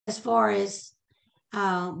as far as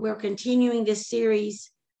we're continuing this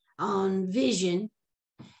series on vision.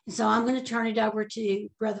 And so I'm going to turn it over to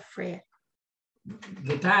Brother Fred.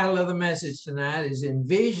 The title of the message tonight is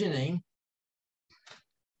Envisioning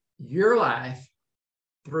Your Life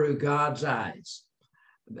Through God's Eyes.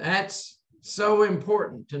 That's so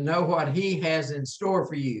important to know what He has in store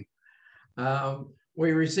for you.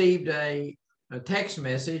 We received a text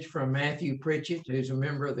message from Matthew Pritchett, who's a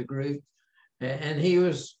member of the group, and he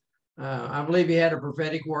was, I believe he had a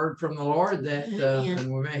prophetic word from the Lord that,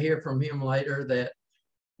 and we may hear from him later,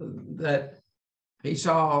 that he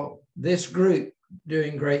saw this group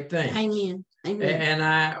doing great things. Amen. Amen.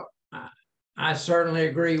 And I certainly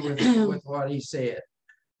agree with what he said,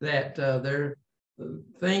 that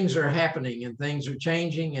things are happening and things are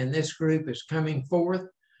changing, and this group is coming forth,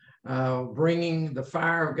 bringing the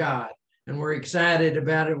fire of God. And we're excited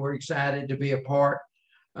about it. We're excited to be a part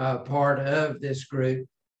of this group,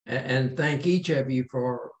 and thank each of you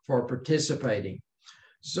for participating.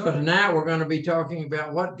 So tonight we're going to be talking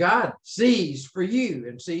about what God sees for you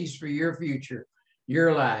and sees for your future,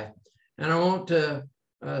 your life. And I want to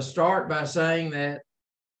start by saying that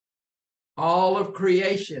all of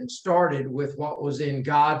creation started with what was in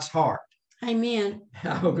God's heart. Amen.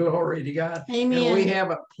 Oh, glory to God. Amen. And we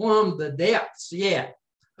haven't plumbed the depths yet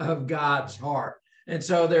of God's heart. And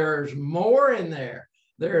so there's more in there.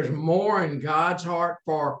 There's more in God's heart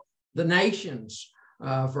for the nations,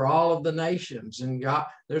 for all of the nations. And God,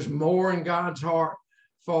 there's more in God's heart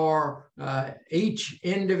for each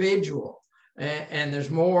individual. And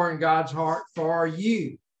there's more in God's heart for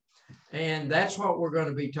you. And that's what we're going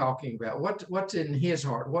to be talking about. What's in His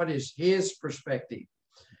heart? What is His perspective?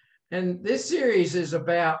 And this series is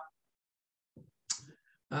about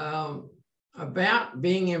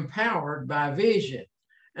being empowered by vision.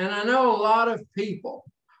 And I know a lot of people,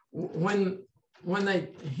 when they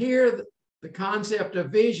hear the concept of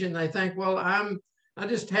vision, they think, well, I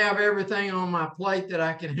just have everything on my plate that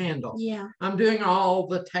I can handle. Yeah. I'm doing all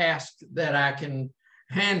the tasks that I can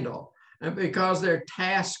handle. And because they're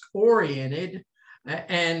task oriented,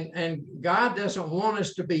 and God doesn't want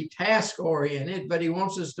us to be task oriented, but He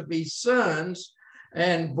wants us to be sons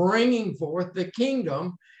and bringing forth the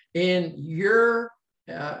kingdom in your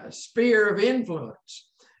sphere of influence.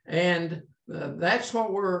 And that's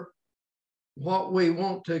what we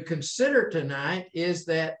want to consider tonight, is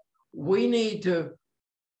that we need to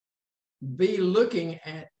be looking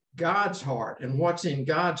at God's heart and what's in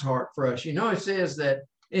God's heart for us. You know, it says that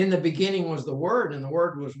in the beginning was the Word, and the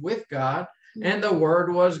Word was with God, and the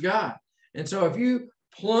Word was God. And so if you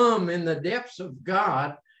plumb in the depths of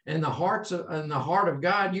God and the heart of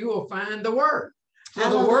God, you will find the Word. So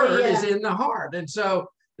the Word is in the heart. And so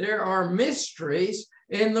there are mysteries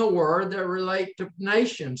in the Word that relate to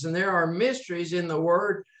nations, and there are mysteries in the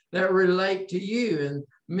Word that relate to you, and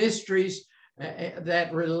mysteries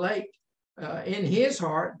that relate in His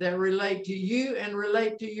heart that relate to you and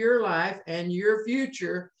relate to your life and your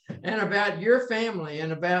future, and about your family,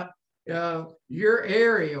 and about your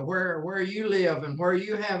area where you live and where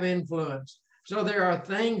you have influence. So there are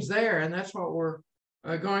things there, and that's what we're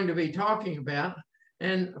going to be talking about.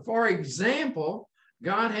 And for example,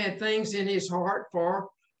 God had things in His heart for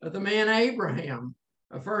the man Abraham.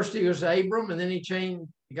 First he was Abram, and then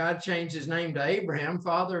God changed his name to Abraham,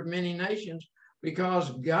 father of many nations, because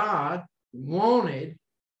God wanted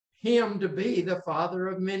him to be the father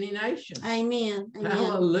of many nations. Amen. Amen.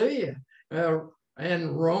 Hallelujah.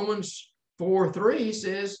 And Romans 4:3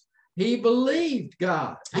 says he believed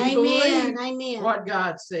God. He believed what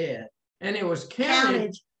God said, and it was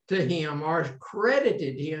counted to him, or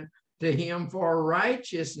credited to him for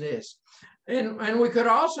righteousness. And we could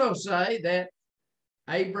also say that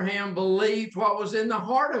Abraham believed what was in the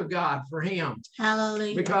heart of God for him.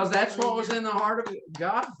 Hallelujah. Because that's what was in the heart of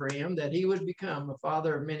God for him, that he would become a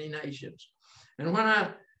father of many nations. And when I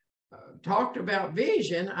talked about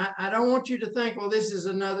vision, I don't want you to think, well, this is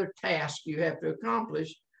another task you have to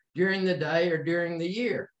accomplish during the day or during the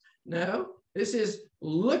year. No, this is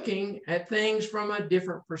looking at things from a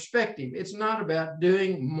different perspective. It's not about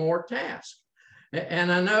doing more tasks.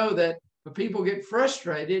 And I know that people get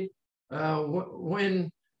frustrated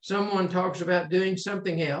when someone talks about doing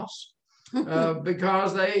something else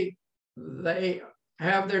because they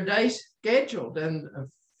have their day scheduled and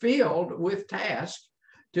filled with tasks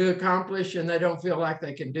to accomplish, and they don't feel like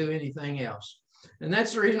they can do anything else. And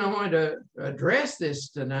that's the reason I wanted to address this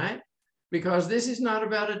tonight, because this is not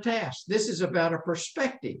about a task. This is about a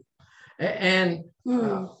perspective. And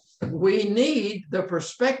we need the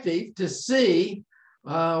perspective to see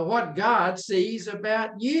what God sees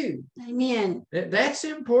about you. Amen. That's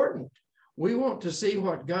important. we want to see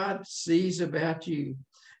what God sees about you.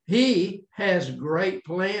 He has great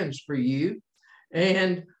plans for you,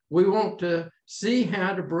 and we want to see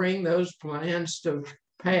how to bring those plans to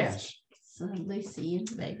pass. So Lucy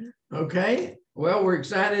and baby. Okay. Well, we're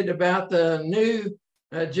excited about the new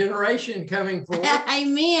generation coming forth.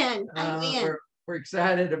 Amen. Amen. We're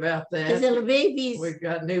excited about that. His little babies. We've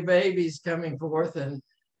got new babies coming forth, and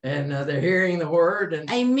they're hearing the word, and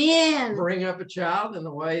amen. Bring up a child in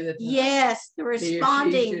the way that yes, they're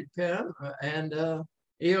responding. He or she should come, and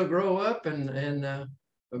he'll grow up and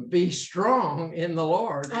be strong in the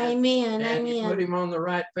Lord. Amen. And amen. put him on the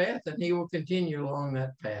right path, and he will continue along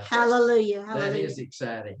that path. Hallelujah. Hallelujah. That is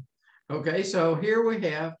exciting. Okay, so here we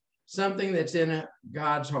have something that's in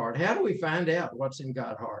God's heart. How do we find out what's in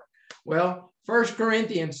God's heart? Well, 1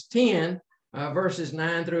 Corinthians 10, verses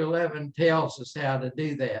 9 through 11 tells us how to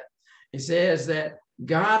do that. It says that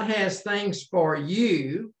God has things for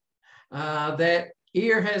you that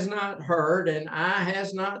ear has not heard and eye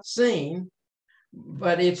has not seen,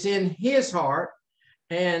 but it's in his heart,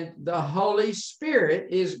 and the Holy Spirit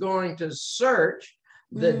is going to search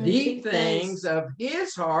the deep things of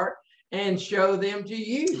his heart and show them to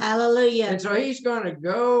you. Hallelujah. And so he's going to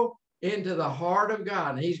go into the heart of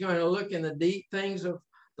God, and he's going to look in the deep things of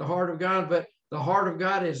the heart of God, but the heart of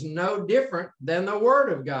God is no different than the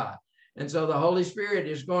Word of God. And so the Holy Spirit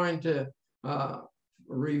is going to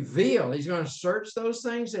reveal, he's going to search those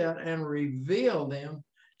things out and reveal them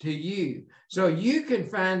to you. So you can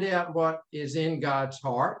find out what is in God's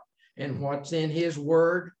heart and what's in his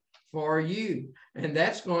word for you. And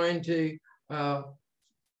that's going to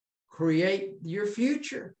create your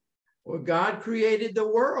future. Well, God created the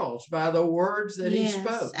worlds by the words that he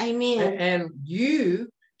spoke. Amen. And you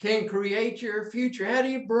can create your future. How do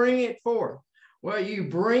you bring it forth? Well, you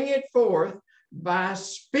bring it forth by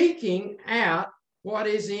speaking out what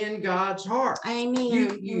is in God's heart.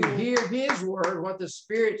 Amen. You hear his word, what the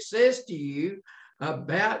Spirit says to you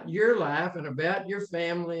about your life and about your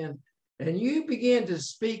family, and you begin to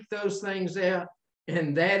speak those things out,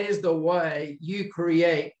 and that is the way you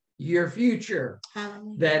create your future.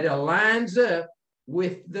 Hallelujah. That aligns up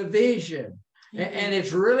with the vision. And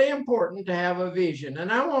it's really important to have a vision.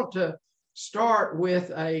 And I want to start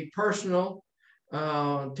with a personal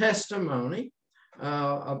testimony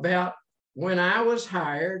about when I was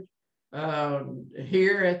hired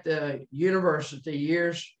here at the university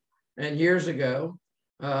years and years ago.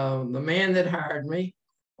 The man that hired me,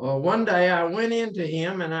 one day I went into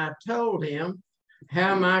him and I told him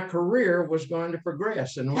how my career was going to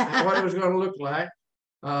progress and what it was going to look like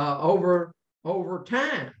over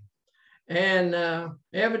time. And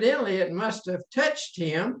evidently it must have touched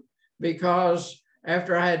him, because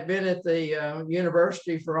after I had been at the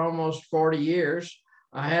university for almost 40 years,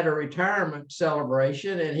 I had a retirement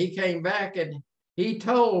celebration, and he came back and he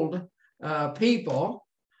told people,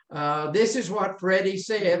 this is what Freddie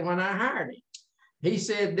said when I hired him. He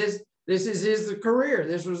said, this is his career.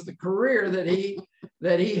 This was the career that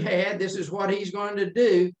he had. This is what he's going to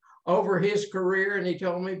do over his career. And he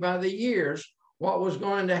told me by the years what was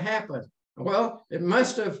going to happen. Well, it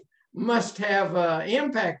must have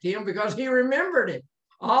impacted him, because he remembered it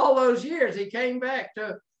all those years. He came back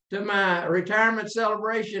to my retirement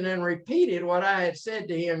celebration and repeated what I had said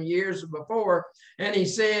to him years before. And he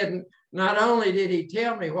said, not only did he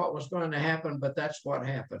tell me what was going to happen, but that's what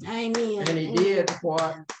happened. Amen. And he did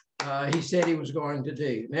what he said he was going to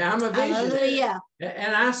do. Now, I'm a visionary.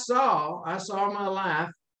 And I saw my life,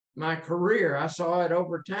 my career, I saw it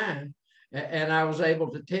over time, and I was able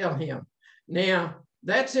to tell him. Now,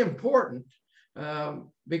 that's important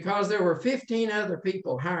because there were 15 other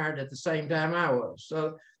people hired at the same time I was.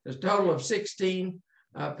 So there's a total of 16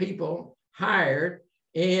 people hired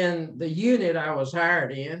in the unit I was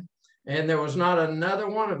hired in. And there was not another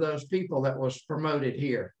one of those people that was promoted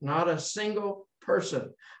here, not a single person.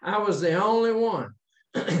 I was the only one.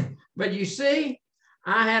 But you see,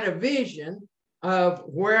 I had a vision of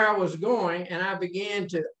where I was going, and I began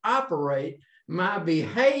to operate. My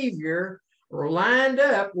behavior lined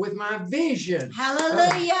up with my vision.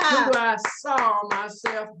 Hallelujah. Who I saw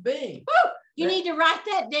myself being. Woo! You need to write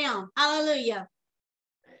that down. Hallelujah.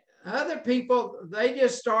 Other people, they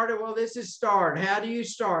just started, well, this is start. How do you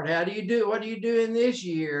start? How do you do? What do you do in this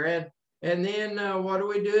year? And then what do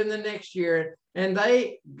we do in the next year? And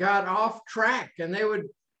they got off track, and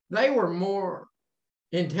they were more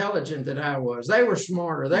intelligent than I was. They were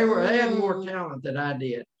smarter. They had more talent than I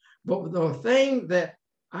did. But the thing that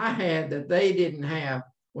I had that they didn't have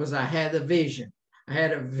was I had the vision. I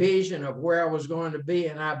had a vision of where I was going to be,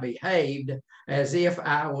 and I behaved as if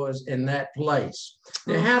I was in that place.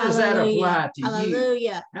 Now, how does that apply to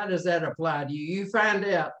you? How does that apply to you? You find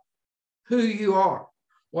out who you are,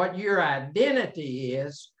 what your identity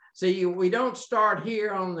is. See, we don't start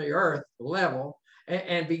here on the earth level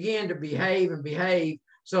and begin to behave and behave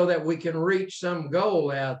so that we can reach some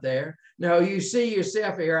goal out there. No, you see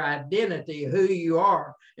yourself, your identity, who you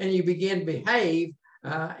are, and you begin to behave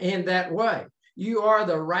in that way. You are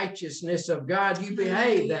the righteousness of God. You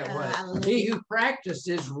behave that way. He who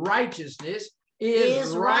practices righteousness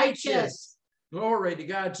is righteous. Glory to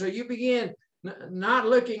God. So you begin not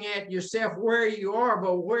looking at yourself where you are,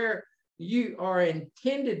 but where you are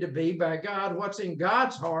intended to be by God, what's in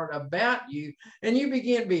God's heart about you, and you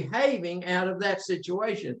begin behaving out of that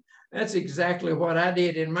situation. That's exactly what I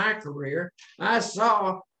did in my career. I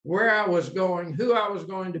saw where I was going, who I was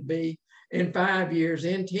going to be in 5 years,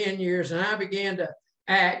 in 10 years, and I began to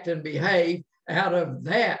act and behave out of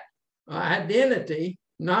that identity,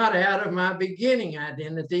 not out of my beginning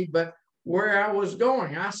identity, but where I was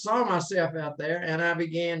going. I saw myself out there, and I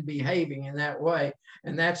began behaving in that way.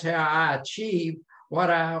 And that's how I achieved what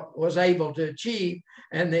I was able to achieve.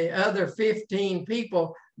 And the other 15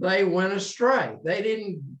 people, they went astray. They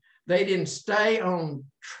didn't stay on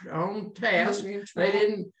task. They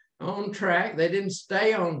didn't on track. They didn't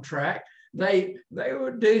stay on track. They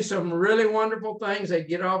would do some really wonderful things. They'd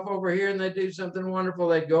get off over here and they'd do something wonderful.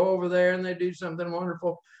 They'd go over there and they'd do something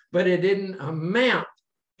wonderful, but it didn't amount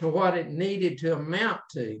to what it needed to amount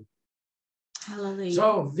to. Hallelujah.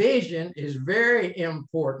 So vision is very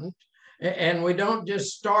important. And we don't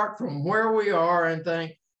just start from where we are and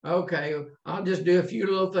think, okay, I'll just do a few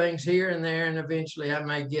little things here and there, and eventually I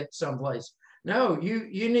may get someplace. No,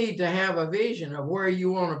 you need to have a vision of where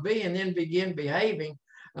you want to be, and then begin behaving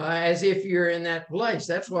as if you're in that place.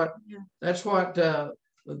 That's what the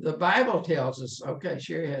Bible tells us. Okay,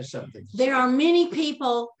 Sherry has something. There are many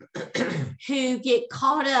people who get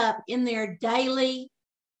caught up in their daily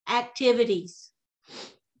activities.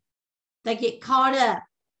 They get caught up.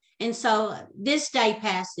 And so this day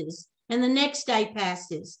passes, and the next day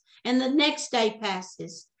passes, and the next day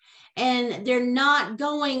passes. And they're not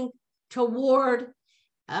going toward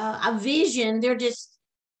a vision. They're just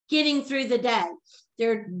getting through the day.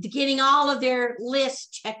 They're getting all of their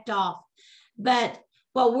lists checked off. But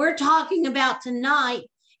what we're talking about tonight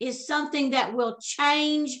is something that will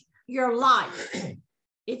change your life.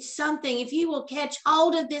 It's something, if you will catch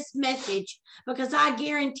hold of this message, because I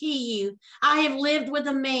guarantee you, I have lived with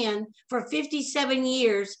a man for 57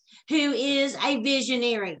 years who is a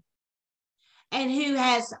visionary and who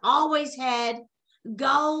has always had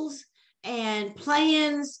goals and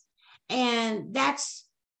plans, and that's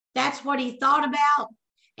what he thought about,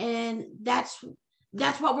 and that's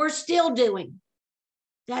what we're still doing.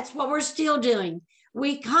 That's what we're still doing.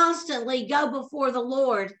 We constantly go before the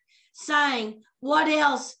Lord saying, what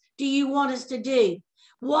else do you want us to do?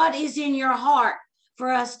 What is in your heart for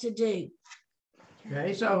us to do?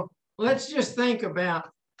 Okay, so let's just think about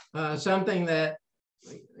something that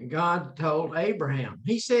God told Abraham.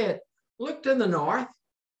 He said, look to the north,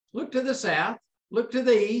 look to the south, look to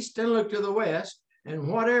the east, and look to the west, and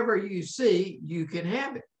whatever you see, you can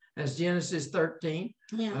have it. That's Genesis 13,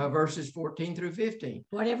 verses 14 through 15.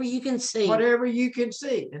 Whatever you can see. Whatever you can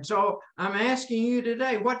see. And so I'm asking you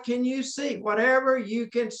today, what can you see? Whatever you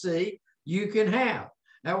can see, you can have.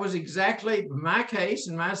 That was exactly my case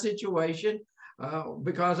and my situation,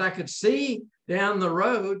 because I could see down the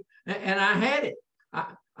road, and I had it.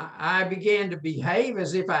 I began to behave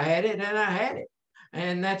as if I had it, and I had it.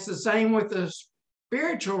 And that's the same with the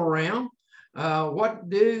spiritual realm. What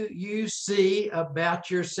do you see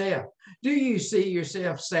about yourself? Do you see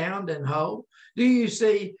yourself sound and whole? Do you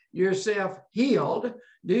see yourself healed?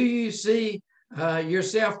 Do you see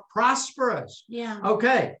yourself prosperous? Yeah.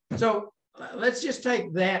 Okay, so let's just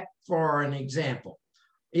take that for an example.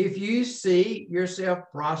 If you see yourself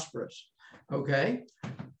prosperous, okay,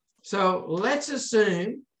 so let's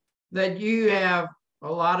assume that you have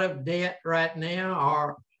a lot of debt right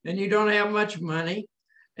now, and you don't have much money,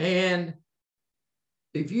 and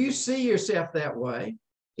if you see yourself that way,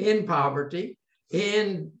 in poverty,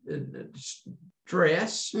 in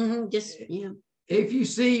stress, if you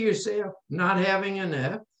see yourself not having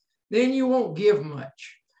enough, then you won't give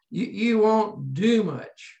much. You won't do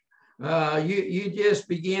much. You just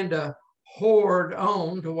begin to hoard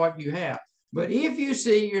on to what you have. But if you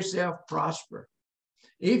see yourself prosper,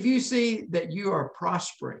 if you see that you are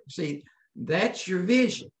prospering, see, that's your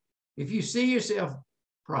vision. If you see yourself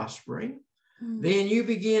prospering, then you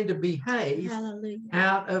begin to behave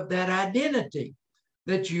out of that identity.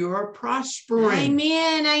 that you are prospering.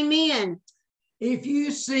 Amen. Amen. If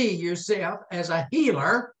you see yourself as a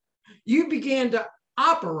healer, you begin to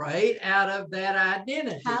operate out of that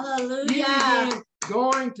identity. Hallelujah. You begin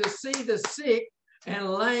going to see the sick and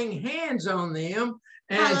laying hands on them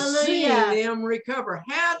and seeing them recover.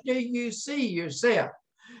 How do you see yourself?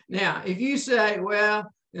 Now, if you say,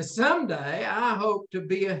 well, someday I hope to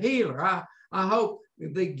be a healer. I hope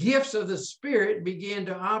the gifts of the Spirit begin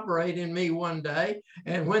to operate in me one day.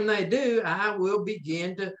 And when they do, I will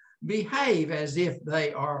begin to behave as if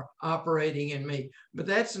they are operating in me. But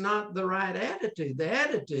that's not the right attitude. The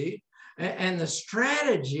attitude and the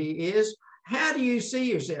strategy is, how do you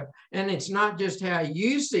see yourself? And it's not just how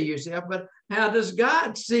you see yourself, but how does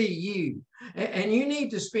God see you? And you need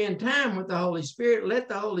to spend time with the Holy Spirit. Let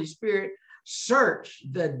the Holy Spirit search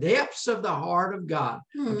the depths of the heart of God.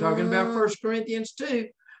 I'm talking about 1 Corinthians 2,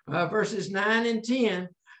 verses 9 and 10.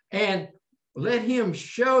 And let him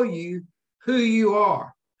show you who you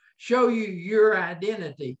are, show you your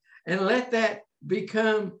identity, and let that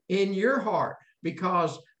become in your heart,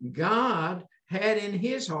 because God had in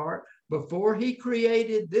his heart, before he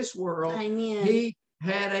created this world, Amen. He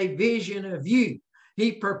had a vision of you.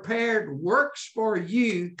 He prepared works for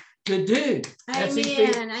you to do. That's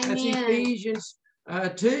Ephesians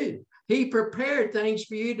 2. He prepared things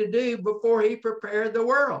for you to do before he prepared the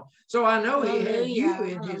world. So I know he had you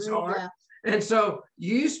in his heart. And so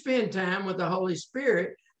you spend time with the Holy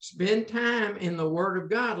Spirit, spend time in the Word of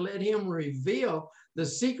God. Let him reveal the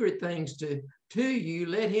secret things to you.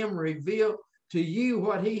 Let him reveal to you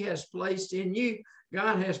what he has placed in you.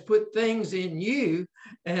 God has put things in you,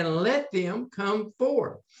 and let them come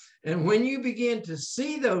forth. And when you begin to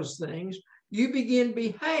see those things, you begin to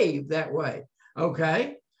behave that way.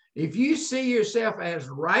 Okay? If you see yourself as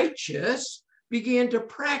righteous, begin to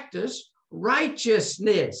practice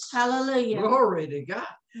righteousness. Hallelujah. Glory to God.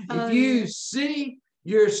 Hallelujah. If you see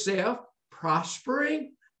yourself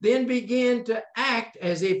prospering, then begin to act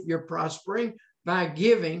as if you're prospering by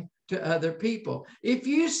giving to other people. If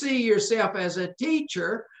you see yourself as a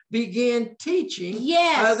teacher, begin teaching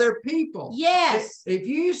other people. Yes. If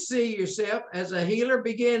you see yourself as a healer,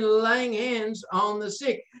 begin laying hands on the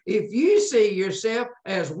sick. If you see yourself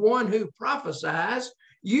as one who prophesies,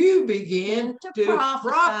 you begin to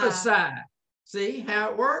prophesy. See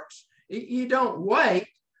how it works? You don't wait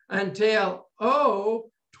until,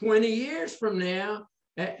 20 years from now,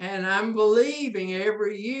 and I'm believing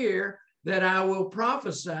every year that I will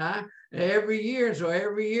prophesy every year. So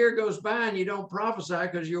every year goes by and you don't prophesy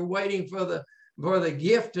because you're waiting for the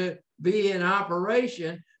gift to be in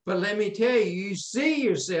operation. But let me tell you, you see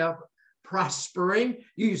yourself prospering,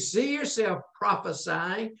 you see yourself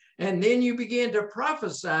prophesying, and then you begin to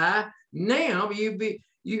prophesy. Now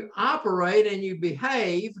you operate and you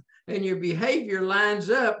behave, and your behavior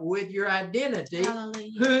lines up with your identity,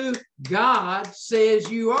 who God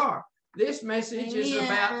says you are. This message is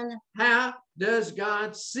about how does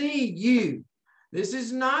God see you. This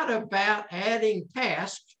is not about adding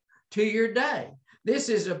tasks to your day. This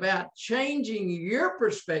is about changing your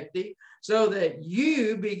perspective so that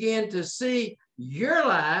you begin to see your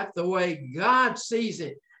life the way God sees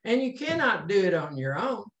it. And you cannot do it on your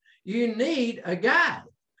own. You need a guide.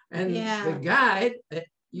 And the guide that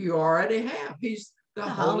you already have, he's the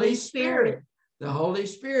Holy Spirit. The Holy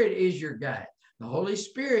Spirit is your guide. The Holy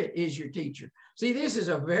Spirit is your teacher. See, this is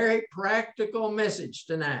a very practical message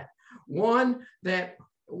tonight. One that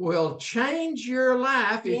will change your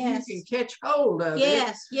life if you can catch hold of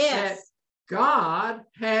it. That God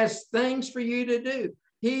has things for you to do.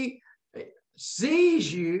 He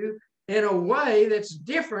sees you in a way that's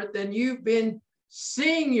different than you've been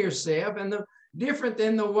seeing yourself, and different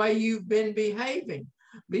than the way you've been behaving,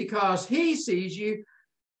 because he sees you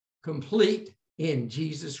complete in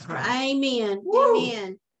Jesus Christ. Amen. Woo!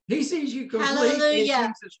 Amen. He sees you complete in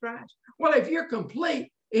Jesus Christ. Well, if you're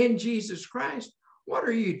complete in Jesus Christ, what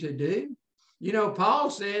are you to do? You know, Paul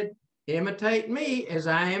said, imitate me as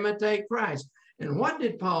I imitate Christ. And what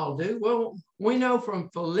did Paul do? Well, we know from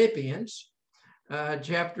Philippians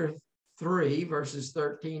chapter 3, verses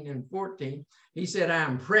 13 and 14, he said,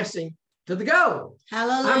 I'm pressing to the goal.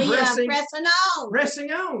 Hallelujah. I'm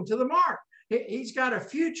pressing on to the mark. He's got a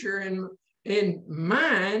future in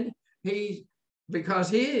mind. Because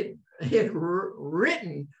he had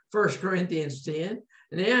written 1 Corinthians 10,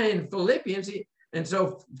 and now in Philippians, and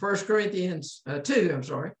so 1 Corinthians 2,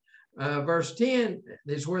 verse 10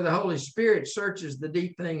 is where the Holy Spirit searches the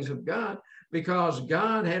deep things of God, because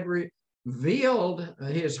God had revealed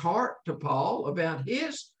his heart to Paul about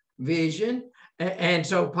his vision. And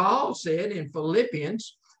so Paul said in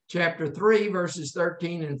Philippians chapter 3, verses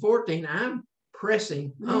 13 and 14, I'm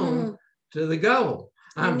pressing on to the goal.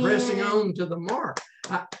 I'm pressing on to the mark.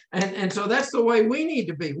 And so that's the way we need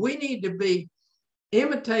to be. We need to be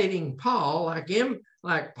imitating Paul,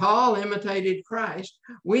 like Paul imitated Christ.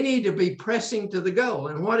 We need to be pressing to the goal.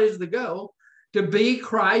 And what is the goal? To be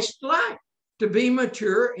Christ-like, to be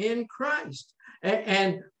mature in Christ,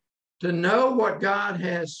 and to know what God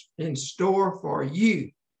has in store for you.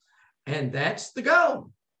 And that's the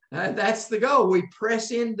goal. That's the goal. We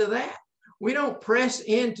press into that. We don't press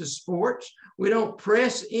into sports. We don't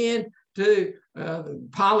press into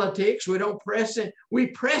politics. We don't press in. We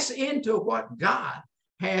press into what God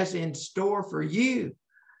has in store for you.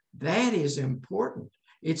 That is important.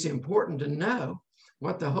 It's important to know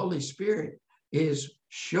what the Holy Spirit is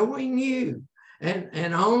showing you.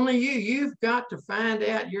 And only you've got to find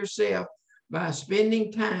out yourself by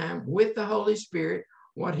spending time with the Holy Spirit,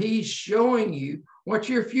 what he's showing you, what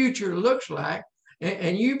your future looks like,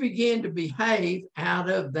 and you begin to behave out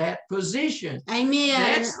of that position. Amen.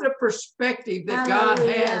 That's the perspective that God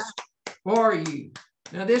has for you.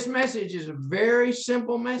 Now, this message is a very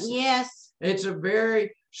simple message. Yes. It's a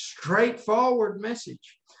very straightforward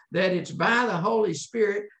message that it's by the Holy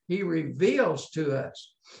Spirit he reveals to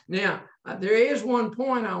us. Now, there is one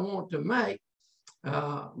point I want to make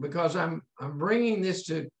because I'm bringing this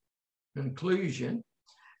to conclusion,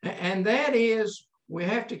 and that is we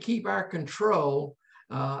have to keep our control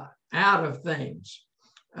out of things,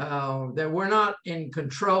 that we're not in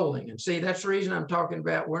controlling. And see, that's the reason I'm talking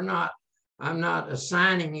about I'm not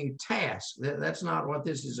assigning you tasks. That's not what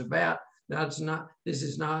this is about. This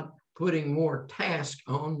is not putting more task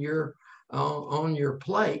on your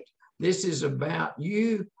plate. This is about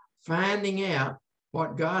you finding out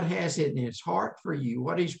what God has in his heart for you,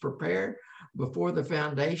 what he's prepared before the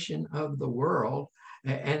foundation of the world,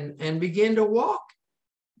 and begin to walk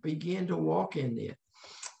in it.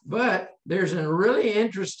 But there's a really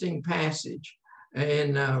interesting passage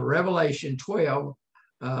in Revelation 12,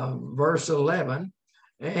 verse 11,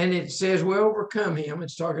 and it says we overcome him.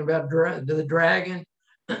 It's talking about the dragon,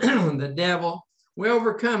 the devil. We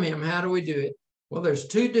overcome him. How do we do it? Well, there's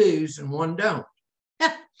 2 do's and 1 don't.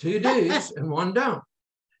 2 do's and 1 don't.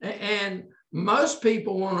 And most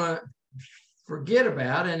people want to forget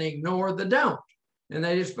about and ignore the don't. And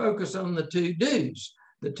they just focus on the 2 do's.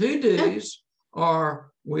 The 2 do's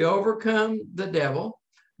are we overcome the devil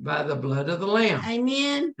by the blood of the Lamb.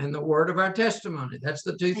 Amen. And the word of our testimony. That's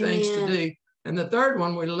the 2 things to do. And the third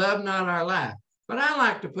one, we love not our life. But I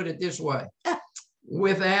like to put it this way.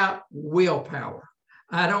 Without willpower.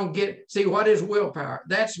 I don't see what is willpower?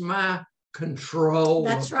 That's my control.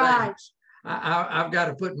 That's right. I've got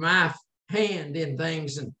to put my hand in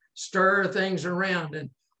things and stir things around, and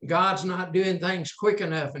God's not doing things quick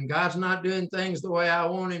enough, and God's not doing things the way I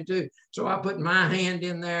want him to. So I put my hand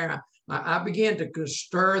in there. I begin to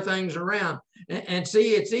stir things around. And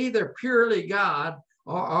see, it's either purely God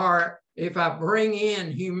or if I bring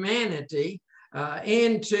in humanity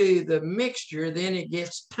into the mixture, then it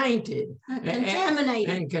gets tainted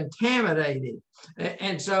and contaminated.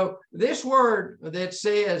 And so this word that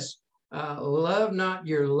says, love not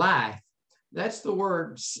your life, that's the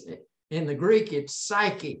word in the Greek, it's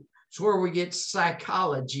psyche. It's where we get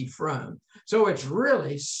psychology from. So it's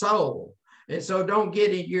really soul. And so don't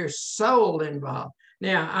get your soul involved.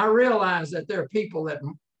 Now, I realize that there are people that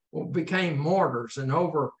became martyrs, and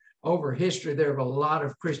over history, there are a lot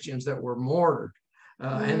of Christians that were martyred.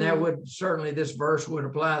 And that would certainly, this verse would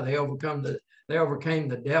apply. They overcame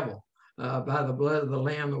the devil by the blood of the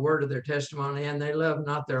Lamb, the word of their testimony, and they loved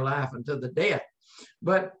not their life unto the death.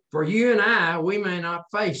 But for you and I, we may not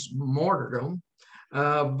face martyrdom,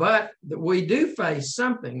 but we do face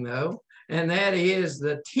something, though, and that is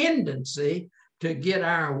the tendency to get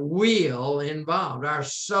our will involved, our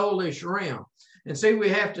soulish realm. And see, we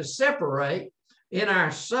have to separate. In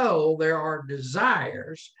our soul, there are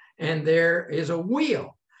desires and there is a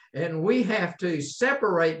will. And we have to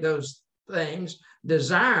separate those things.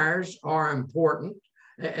 Desires are important,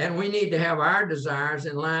 and we need to have our desires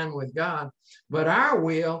in line with God. But our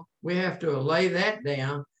will, we have to lay that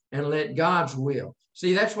down and let God's will.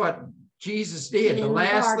 See, that's what Jesus did. The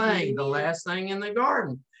last thing in the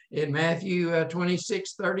garden in Matthew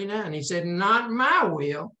 26:39. He said, not my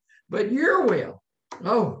will, but your will.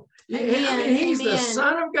 Oh, he's the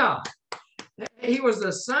Son of God. He was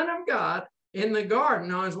the Son of God in the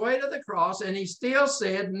garden on his way to the cross, and he still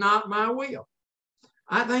said, not my will.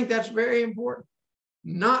 I think that's very important.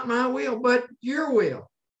 Not my will, but your will.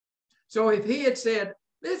 So if he had said,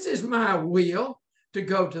 this is my will to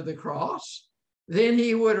go to the cross, then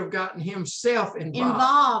he would have gotten himself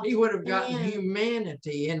involved. He would have gotten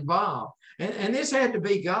humanity involved. And this had to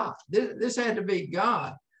be God. This had to be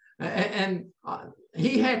God. And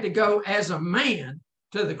he had to go as a man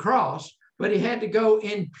to the cross, but he had to go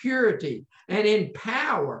in purity and in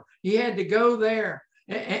power. He had to go there.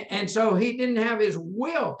 And so he didn't have his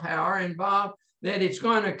willpower involved, that it's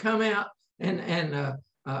going to come out and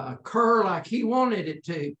occur like he wanted it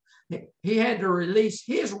to. He had to release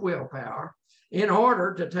his willpower in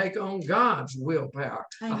order to take on God's willpower,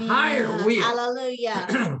 a higher will.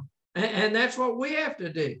 Hallelujah. And that's what we have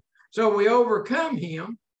to do. So we overcome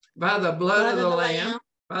him by the blood of the Lamb,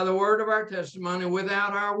 by the word of our testimony,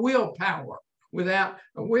 without our willpower, without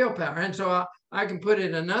a willpower. And so I can put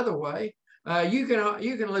it another way. You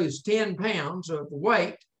can lose 10 pounds of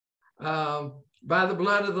weight by the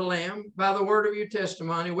blood of the Lamb, by the word of your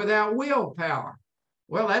testimony, without willpower.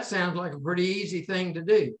 Well, that sounds like a pretty easy thing to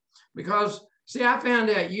do, because, see, I found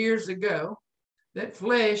out years ago that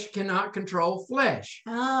flesh cannot control flesh.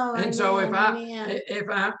 Oh, and so if I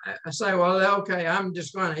say, well, okay, I'm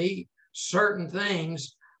just going to eat certain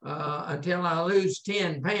things until I lose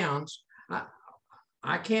 10 pounds,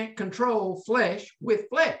 I can't control flesh with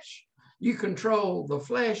flesh. You control the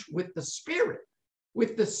flesh with the Spirit.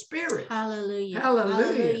 With the Spirit. Hallelujah. Hallelujah.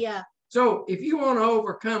 Hallelujah. So if you want to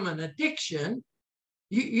overcome an addiction,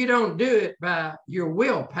 you don't do it by your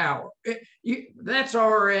willpower. That's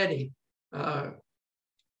already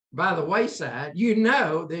by the wayside. You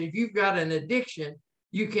know that if you've got an addiction,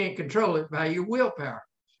 you can't control it by your willpower.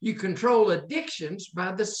 You control addictions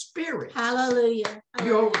by the Spirit. Hallelujah.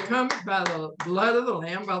 You overcome it by the blood of the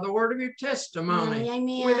Lamb, by the word of your testimony.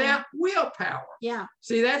 Amen. Without willpower. Yeah.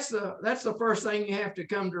 See, that's the first thing you have to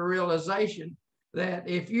come to realization, that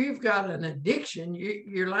if you've got an addiction,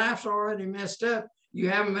 your life's already messed up. You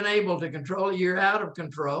haven't been able to control it. You're out of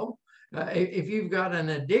control. If you've got an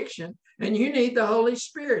addiction, and you need the Holy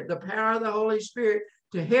Spirit, the power of the Holy Spirit,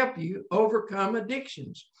 to help you overcome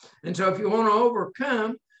addictions. And so if you want to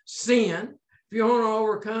overcome sin, if you want to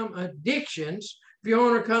overcome addictions, if you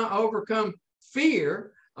want to overcome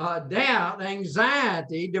fear, doubt,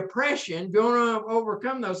 anxiety, depression, if you want to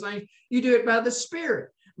overcome those things, you do it by the Spirit,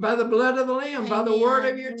 by the blood of the Lamb, by the word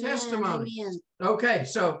of your testimony. Amen. Okay,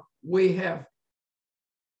 so we have,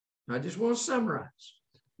 I just want to summarize.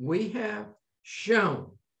 We have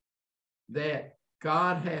shown that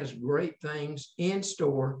God has great things in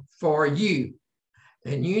store for you.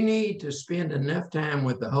 And you need to spend enough time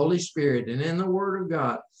with the Holy Spirit and in the Word of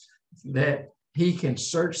God that He can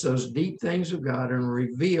search those deep things of God and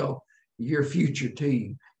reveal your future to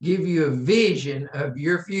you, give you a vision of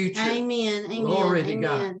your future. Amen. Amen. Glory to Amen.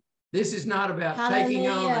 God. This is not about Hallelujah. taking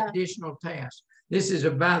on additional tasks. This is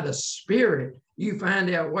about the Spirit. You find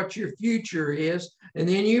out what your future is, and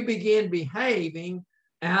then you begin behaving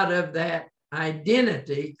out of that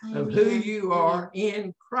identity of who you are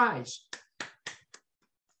in Christ.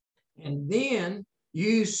 And then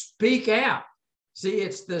you speak out. See,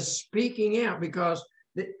 it's the speaking out, because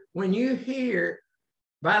when you hear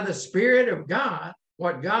by the Spirit of God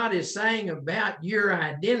what God is saying about your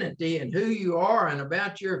identity and who you are and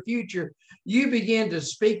about your future, you begin to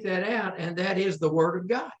speak that out, and that is the Word of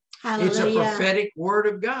God. Hallelujah. It's a prophetic Word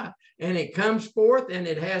of God, and it comes forth, and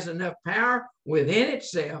it has enough power within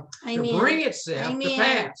itself to bring itself to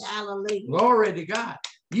pass. Hallelujah. Glory to God.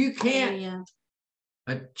 You can't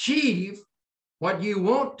achieve what you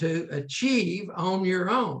want to achieve on your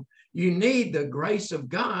own. You need the grace of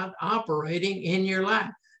God operating in your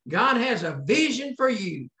life. God has a vision for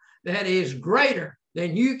you that is greater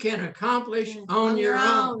than you can accomplish on your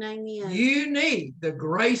own. Amen. You need the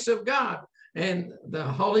grace of God. And the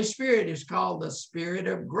Holy Spirit is called the Spirit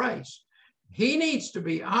of grace. He needs to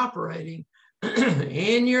be operating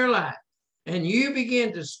in your life. And you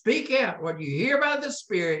begin to speak out what you hear by the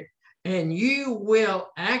Spirit, and you will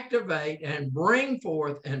activate and bring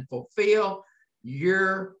forth and fulfill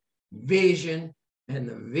your vision and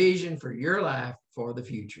the vision for your life for the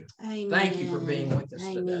future. Amen. Thank you for being with us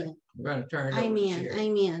today. I'm going to turn it over to Sherry.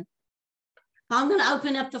 Amen. I'm going to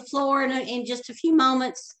open up the floor in just a few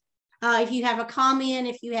moments. If you have a comment,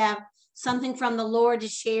 if you have something from the Lord to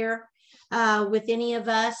share with any of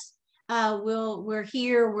us, we're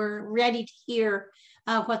here. We're ready to hear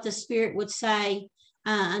what the Spirit would say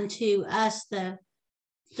unto us,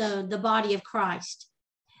 the body of Christ.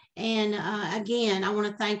 And again, I want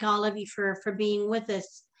to thank all of you for being with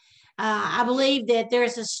us. I believe that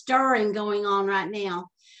there's a stirring going on right now.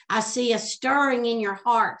 I see a stirring in your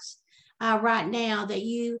hearts right now, that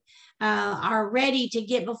you are ready to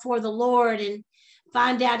get before the Lord and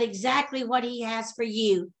find out exactly what He has for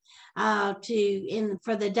you for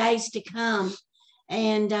the days to come.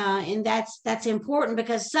 And that's important,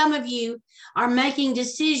 because some of you are making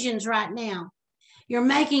decisions right now. You're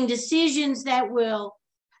making decisions that will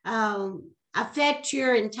affect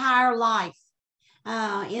your entire life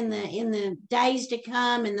in the days to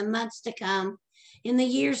come, in the months to come, in the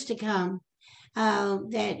years to come.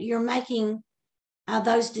 That you're making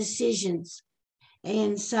those decisions,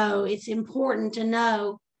 and so it's important to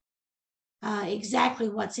know exactly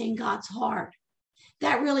what's in God's heart.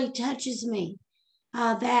 That really touches me.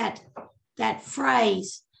 That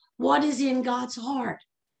phrase, what is in God's heart?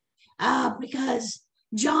 Because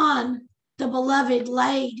John, the beloved,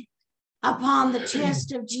 laid upon the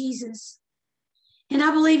chest of Jesus. And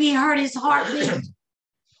I believe he heard his heartbeat.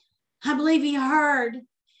 I believe he heard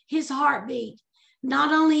his heartbeat,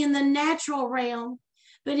 not only in the natural realm,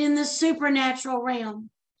 but in the supernatural realm.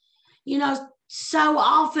 You know, so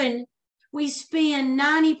often we spend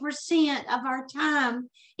 90% of our time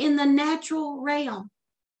in the natural realm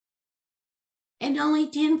and only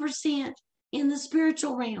 10% in the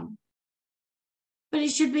spiritual realm. But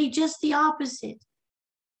it should be just the opposite.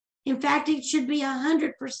 In fact, it should be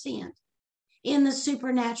 100% in the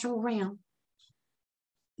supernatural realm.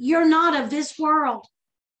 You're not of this world.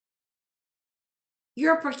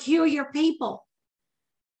 You're a peculiar people.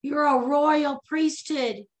 You're a royal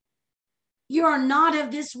priesthood. You are not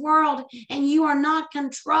of this world, and you are not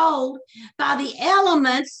controlled by the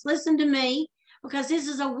elements. Listen to me, because this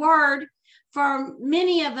is a word for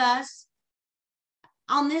many of us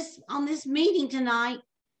on this meeting tonight.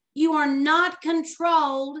 You are not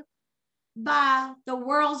controlled by the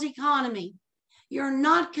world's economy. You're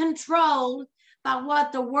not controlled by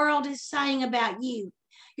what the world is saying about you.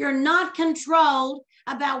 You're not controlled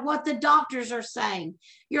about what the doctors are saying.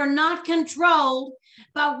 You're not controlled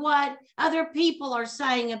by what other people are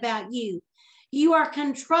saying about you. You are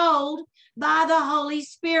controlled by the Holy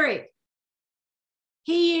Spirit.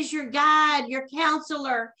 He is your guide, your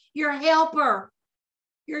counselor, your helper,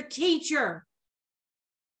 your teacher.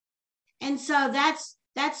 And so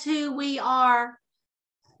that's who we are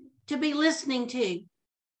to be listening to.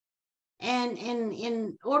 And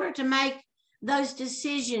in order to make those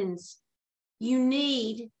decisions, you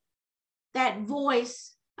need that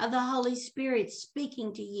voice of the Holy Spirit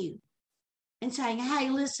speaking to you and saying,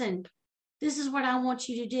 hey, listen, this is what I want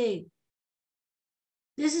you to do.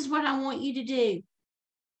 This is what I want you to do.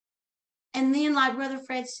 And then, like Brother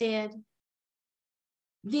Fred said,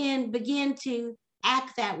 then begin to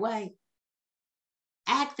act that way.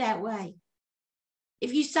 Act that way.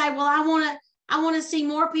 If you say, well, I want to see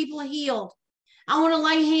more people healed. I want to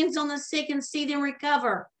lay hands on the sick and see them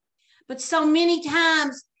recover. But so many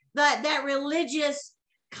times that religious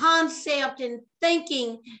concept and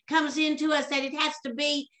thinking comes into us that it has to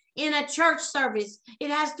be in a church service. It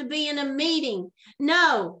has to be in a meeting.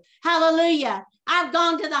 No, hallelujah. I've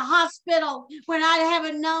gone to the hospital when I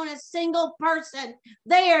haven't known a single person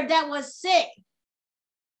there that was sick.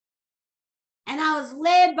 And I was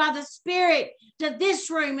led by the Spirit to this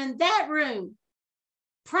room and that room,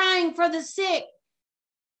 praying for the sick.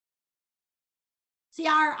 See,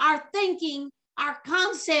 our thinking, our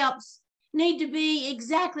concepts need to be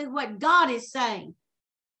exactly what God is saying.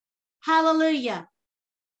 Hallelujah.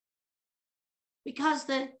 Because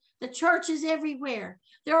the church is everywhere.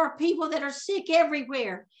 There are people that are sick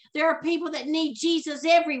everywhere. There are people that need Jesus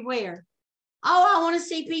everywhere. Oh, I want to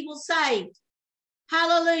see people saved.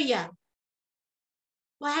 Hallelujah.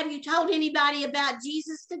 Well, have you told anybody about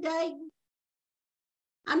Jesus today?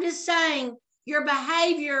 I'm just saying your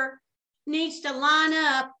behavior needs to line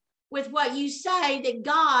up with what you say that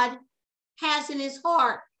God has in his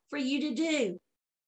heart for you to do.